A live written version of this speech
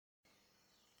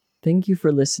Thank you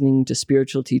for listening to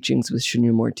Spiritual Teachings with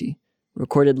Shunyamurti,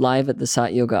 recorded live at the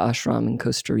Sat Yoga Ashram in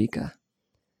Costa Rica.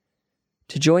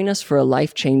 To join us for a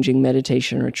life-changing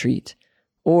meditation retreat,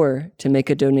 or to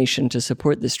make a donation to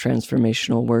support this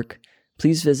transformational work,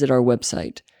 please visit our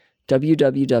website,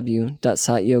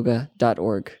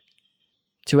 www.satyoga.org.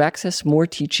 To access more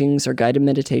teachings or guided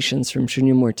meditations from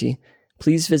Shunyamurti,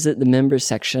 please visit the members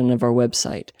section of our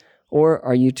website or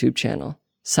our YouTube channel,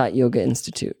 Sat Yoga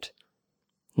Institute.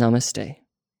 Namaste.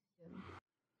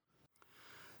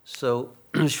 So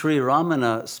Sri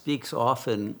Ramana speaks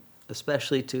often,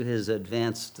 especially to his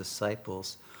advanced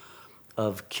disciples,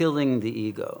 of killing the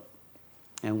ego.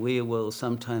 And we will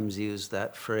sometimes use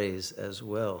that phrase as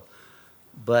well.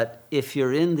 But if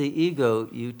you're in the ego,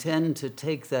 you tend to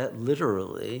take that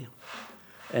literally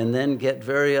and then get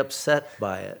very upset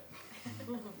by it.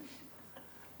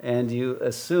 And you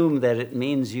assume that it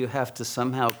means you have to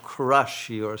somehow crush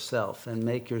yourself and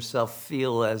make yourself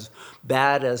feel as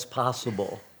bad as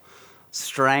possible.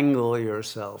 Strangle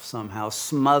yourself somehow,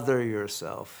 smother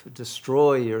yourself,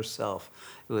 destroy yourself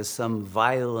with some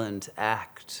violent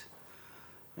act.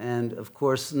 And of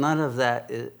course, none of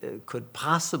that could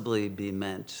possibly be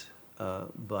meant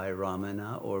by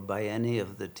Ramana or by any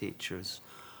of the teachers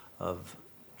of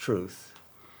truth,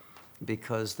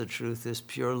 because the truth is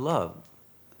pure love.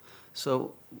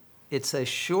 So it's a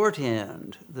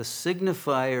shorthand. The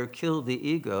signifier, kill the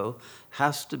ego,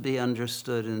 has to be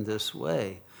understood in this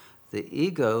way. The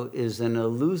ego is an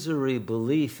illusory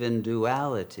belief in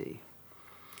duality,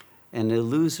 an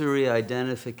illusory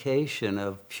identification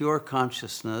of pure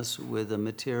consciousness with a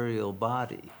material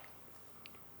body.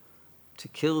 To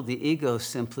kill the ego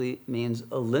simply means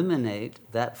eliminate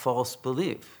that false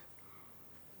belief.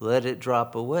 Let it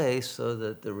drop away so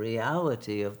that the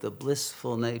reality of the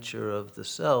blissful nature of the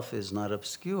self is not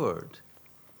obscured.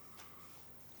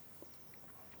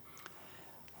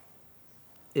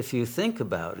 If you think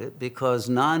about it, because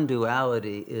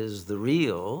non-duality is the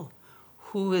real,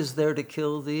 who is there to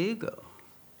kill the ego?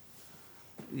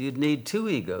 You'd need two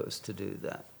egos to do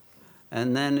that.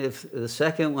 And then if the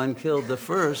second one killed the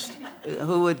first,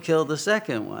 who would kill the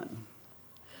second one?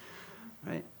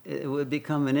 Right? It would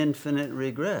become an infinite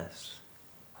regress.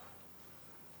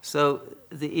 So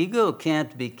the ego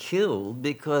can't be killed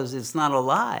because it's not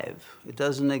alive. It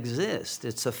doesn't exist.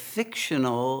 It's a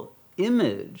fictional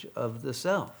image of the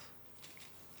self.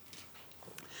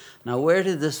 Now, where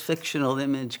did this fictional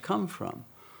image come from?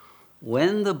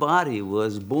 When the body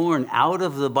was born out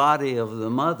of the body of the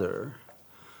mother,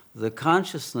 the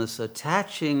consciousness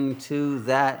attaching to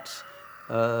that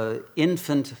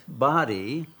infant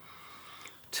body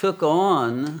took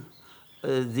on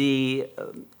the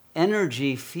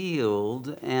energy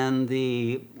field and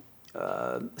the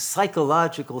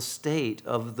psychological state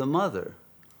of the mother.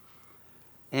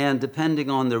 And depending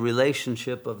on the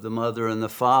relationship of the mother and the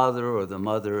father, or the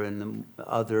mother and the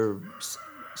other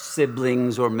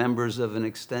siblings or members of an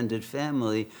extended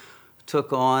family,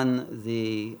 took on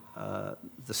the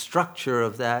structure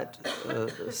of that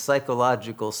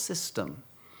psychological system.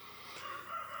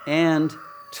 And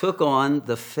took on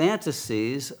the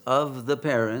fantasies of the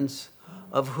parents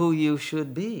of who you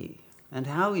should be and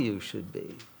how you should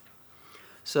be.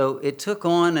 So it took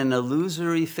on an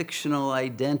illusory fictional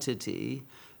identity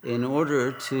in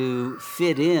order to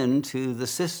fit into the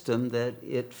system that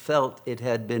it felt it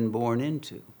had been born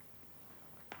into.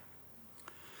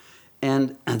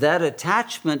 And that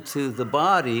attachment to the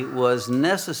body was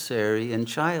necessary in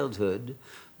childhood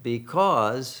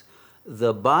because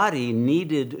the body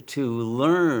needed to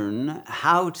learn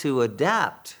how to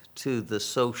adapt to the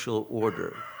social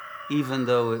order, even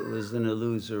though it was an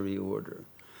illusory order.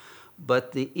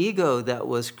 But the ego that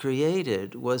was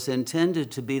created was intended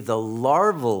to be the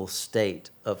larval state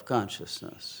of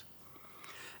consciousness.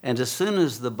 And as soon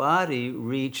as the body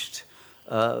reached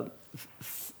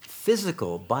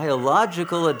physical,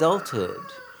 biological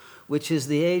adulthood, which is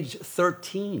the age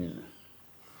 13,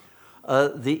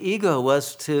 the ego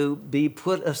was to be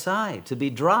put aside, to be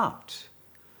dropped.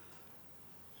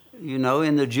 You know,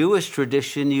 in the Jewish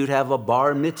tradition, you'd have a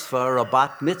bar mitzvah or a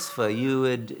bat mitzvah.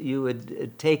 You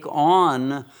would take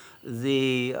on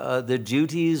the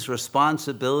duties,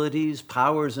 responsibilities,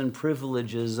 powers, and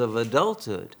privileges of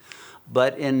adulthood.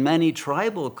 But in many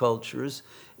tribal cultures,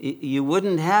 you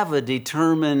wouldn't have a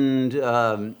determined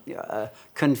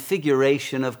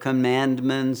configuration of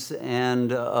commandments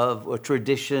and of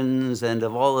traditions and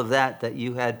of all of that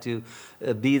you had to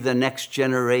be the next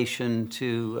generation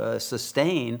to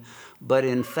sustain. But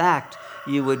in fact,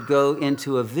 you would go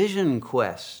into a vision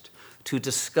quest to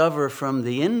discover from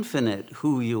the infinite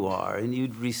who you are, and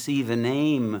you'd receive a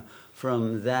name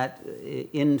from that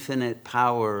infinite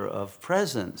power of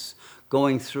presence,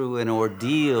 going through an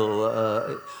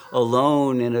ordeal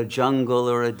alone in a jungle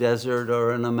or a desert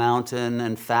or in a mountain,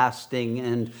 and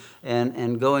fasting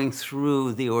and going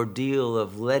through the ordeal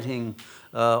of letting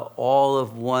all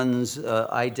of one's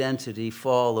identity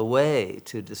fall away,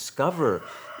 to discover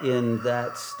in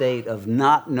that state of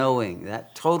not knowing,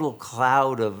 that total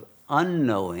cloud of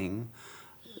unknowing,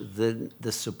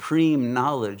 the supreme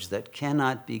knowledge that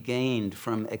cannot be gained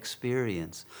from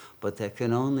experience, but that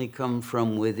can only come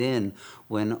from within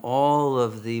when all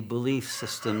of the belief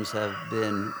systems have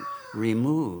been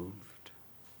removed.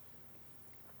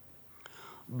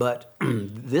 But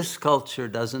this culture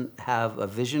doesn't have a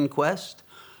vision quest.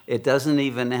 It doesn't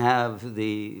even have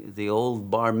the old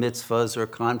bar mitzvahs or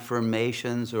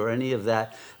confirmations or any of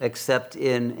that, except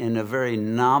in a very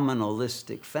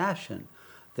nominalistic fashion.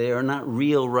 They are not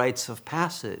real rites of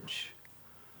passage.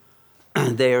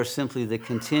 They are simply the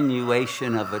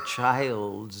continuation of a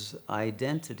child's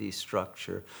identity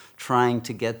structure, trying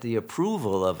to get the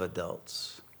approval of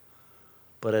adults.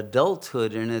 But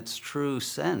adulthood, in its true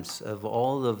sense of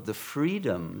all of the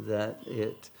freedom that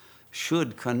it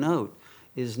should connote,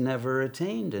 is never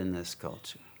attained in this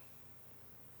culture.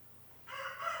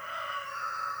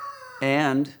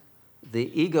 And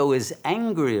the ego is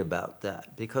angry about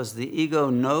that, because the ego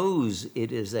knows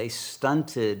it is a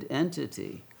stunted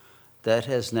entity that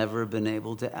has never been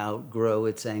able to outgrow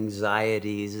its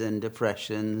anxieties and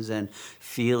depressions and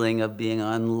feeling of being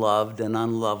unloved and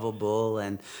unlovable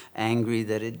and angry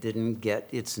that it didn't get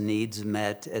its needs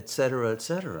met, etc.,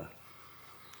 etc.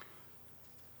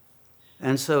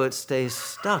 And so it stays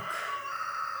stuck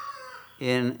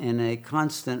in a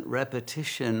constant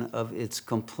repetition of its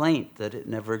complaint that it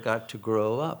never got to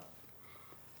grow up.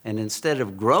 And instead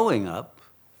of growing up,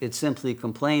 it simply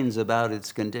complains about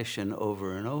its condition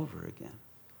over and over again.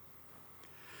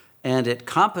 And it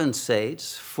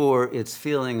compensates for its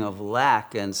feeling of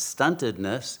lack and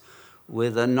stuntedness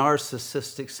with a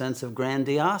narcissistic sense of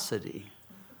grandiosity.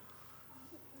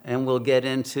 And we'll get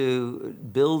into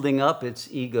building up its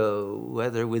ego,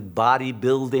 whether with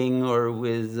bodybuilding or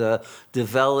with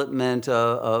development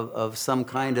of some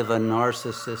kind of a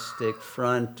narcissistic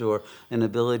front or an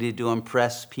ability to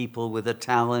impress people with a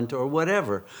talent or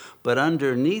whatever. But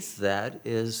underneath that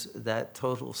is that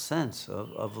total sense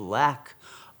of lack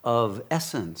of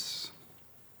essence.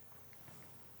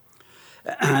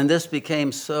 And this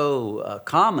became so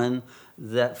common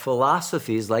that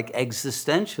philosophies like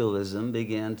existentialism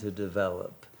began to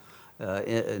develop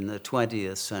in the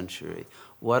 20th century.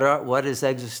 What is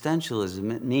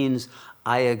existentialism? It means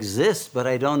I exist, but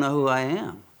I don't know who I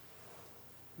am.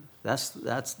 That's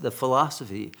the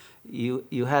philosophy.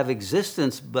 You have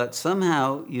existence, but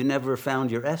somehow you never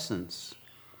found your essence.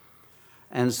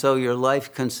 And so your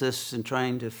life consists in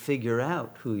trying to figure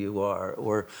out who you are,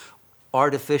 or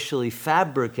artificially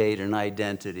fabricate an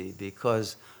identity,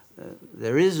 because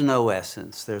there is no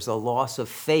essence. There's a loss of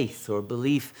faith or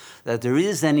belief that there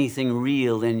is anything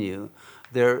real in you.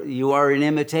 You are an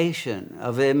imitation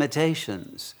of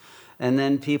imitations. And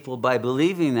then people, by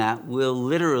believing that, will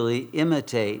literally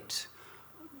imitate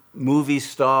movie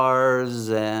stars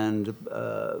and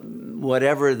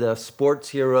whatever, the sports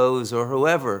heroes or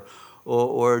whoever,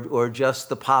 or just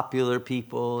the popular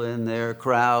people in their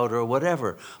crowd or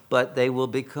whatever. But they will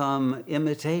become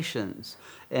imitations.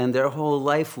 And their whole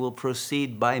life will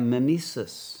proceed by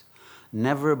mimesis,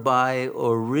 never by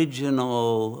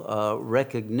original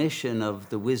recognition of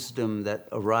the wisdom that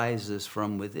arises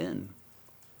from within.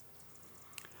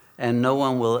 And no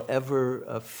one will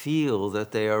ever feel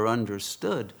that they are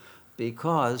understood,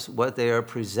 because what they are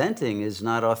presenting is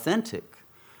not authentic.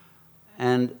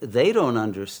 And they don't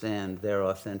understand their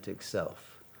authentic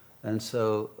self. And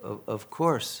so, of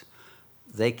course,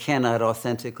 they cannot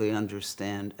authentically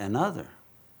understand another.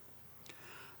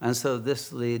 And so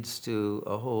this leads to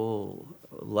a whole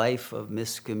life of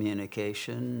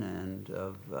miscommunication and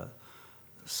of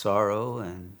sorrow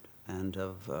and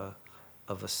of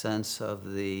a sense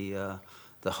of the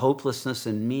hopelessness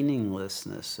and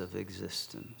meaninglessness of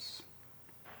existence.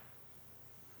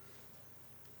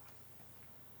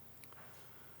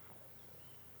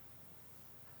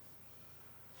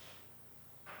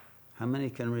 How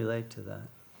many can relate to that?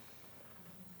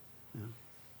 Yeah.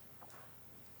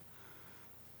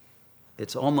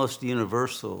 It's almost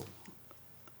universal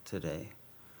today.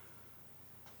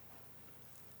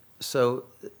 So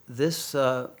this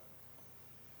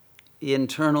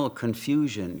internal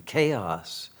confusion,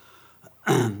 chaos,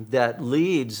 that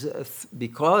leads,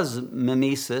 because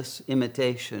mimesis,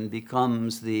 imitation,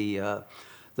 becomes the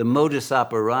modus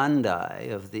operandi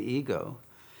of the ego,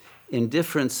 in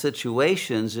different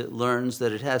situations, it learns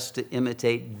that it has to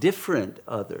imitate different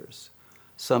others.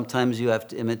 Sometimes you have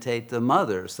to imitate the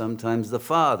mother, sometimes the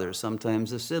father,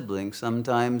 sometimes a sibling,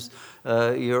 sometimes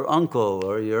your uncle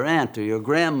or your aunt or your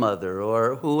grandmother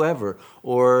or whoever,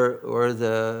 or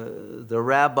the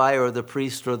rabbi or the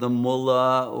priest or the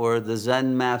mullah or the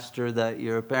Zen master that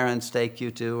your parents take you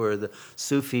to, or the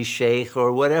Sufi sheikh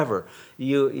or whatever.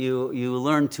 You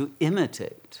learn to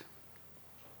imitate.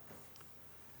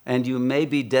 And you may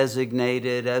be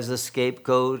designated as a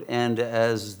scapegoat and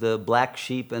as the black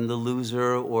sheep and the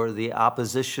loser or the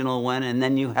oppositional one, and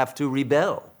then you have to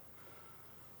rebel.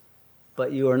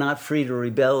 But you are not free to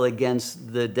rebel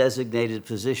against the designated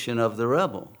position of the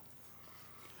rebel.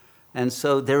 And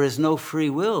so there is no free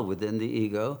will within the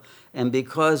ego, and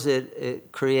because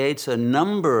it creates a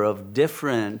number of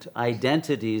different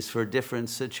identities for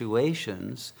different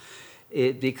situations,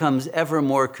 it becomes ever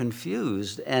more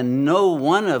confused, and no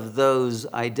one of those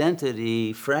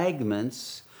identity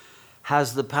fragments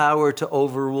has the power to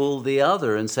overrule the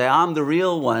other and say, I'm the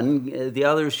real one, the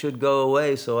others should go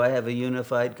away so I have a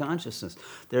unified consciousness.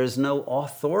 There's no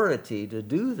authority to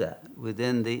do that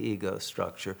within the ego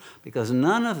structure because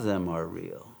none of them are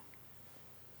real.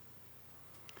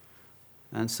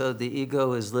 And so the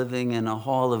ego is living in a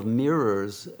hall of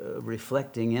mirrors,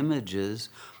 reflecting images,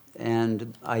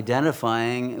 and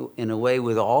identifying in a way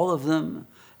with all of them,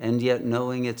 and yet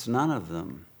knowing it's none of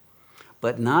them,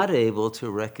 but not able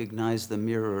to recognize the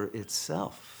mirror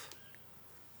itself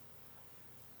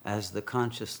as the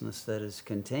consciousness that is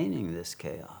containing this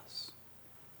chaos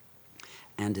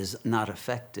and is not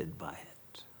affected by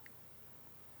it.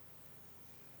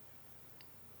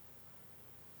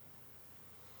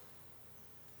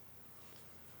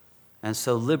 And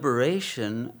so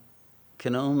liberation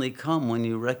can only come when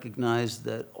you recognize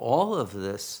that all of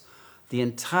this, the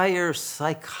entire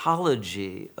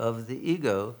psychology of the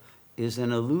ego, is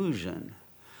an illusion.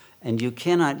 And you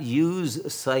cannot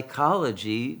use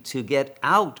psychology to get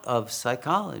out of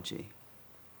psychology.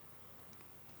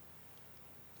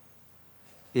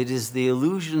 It is the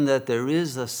illusion that there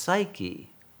is a psyche,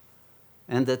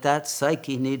 and that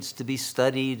psyche needs to be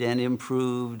studied and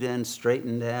improved and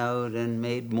straightened out and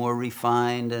made more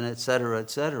refined and et cetera,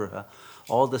 et cetera.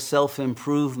 All the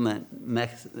self-improvement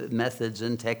methods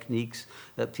and techniques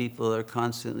that people are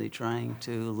constantly trying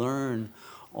to learn,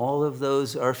 all of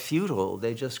those are futile.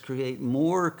 They just create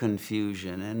more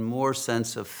confusion and more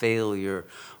sense of failure,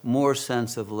 more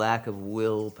sense of lack of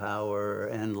willpower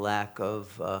and lack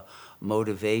of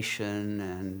motivation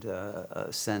and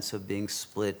a sense of being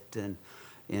split and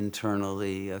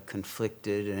internally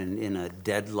conflicted and in a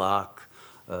deadlock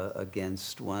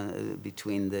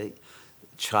between the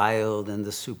child and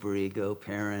the superego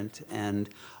parent, and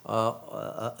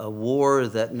a war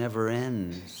that never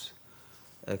ends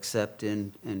except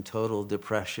in total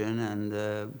depression and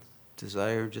the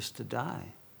desire just to die.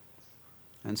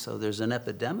 And so there's an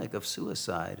epidemic of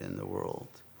suicide in the world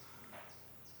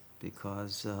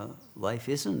because life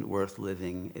isn't worth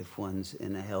living if one's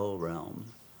in a hell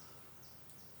realm.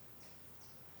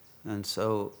 And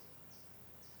so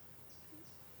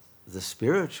the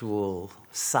spiritual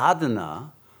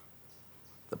sadhana,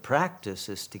 the practice,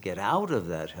 is to get out of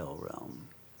that hell realm.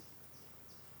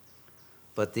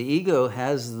 But the ego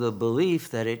has the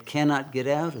belief that it cannot get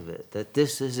out of it, that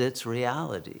this is its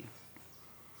reality.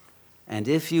 And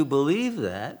if you believe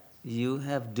that, you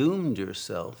have doomed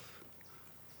yourself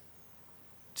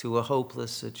to a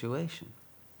hopeless situation.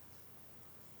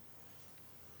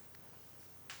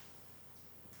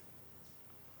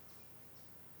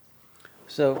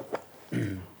 So,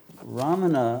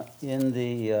 Ramana, in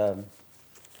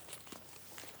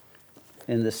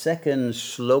the second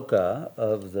shloka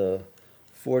of the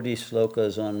 40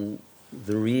 shlokas on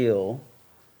the real.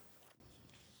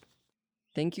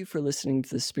 Thank you for listening to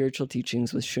the Spiritual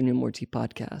Teachings with Shunyamurti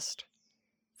podcast.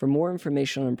 For more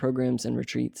information on programs and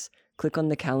retreats, click on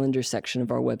the calendar section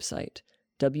of our website,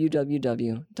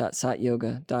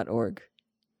 www.satyoga.org.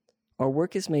 Our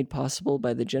work is made possible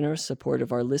by the generous support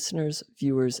of our listeners,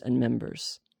 viewers, and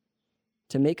members.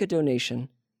 To make a donation,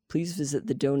 please visit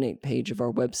the donate page of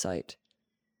our website.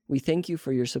 We thank you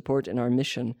for your support in our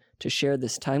mission to share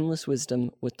this timeless wisdom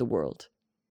with the world.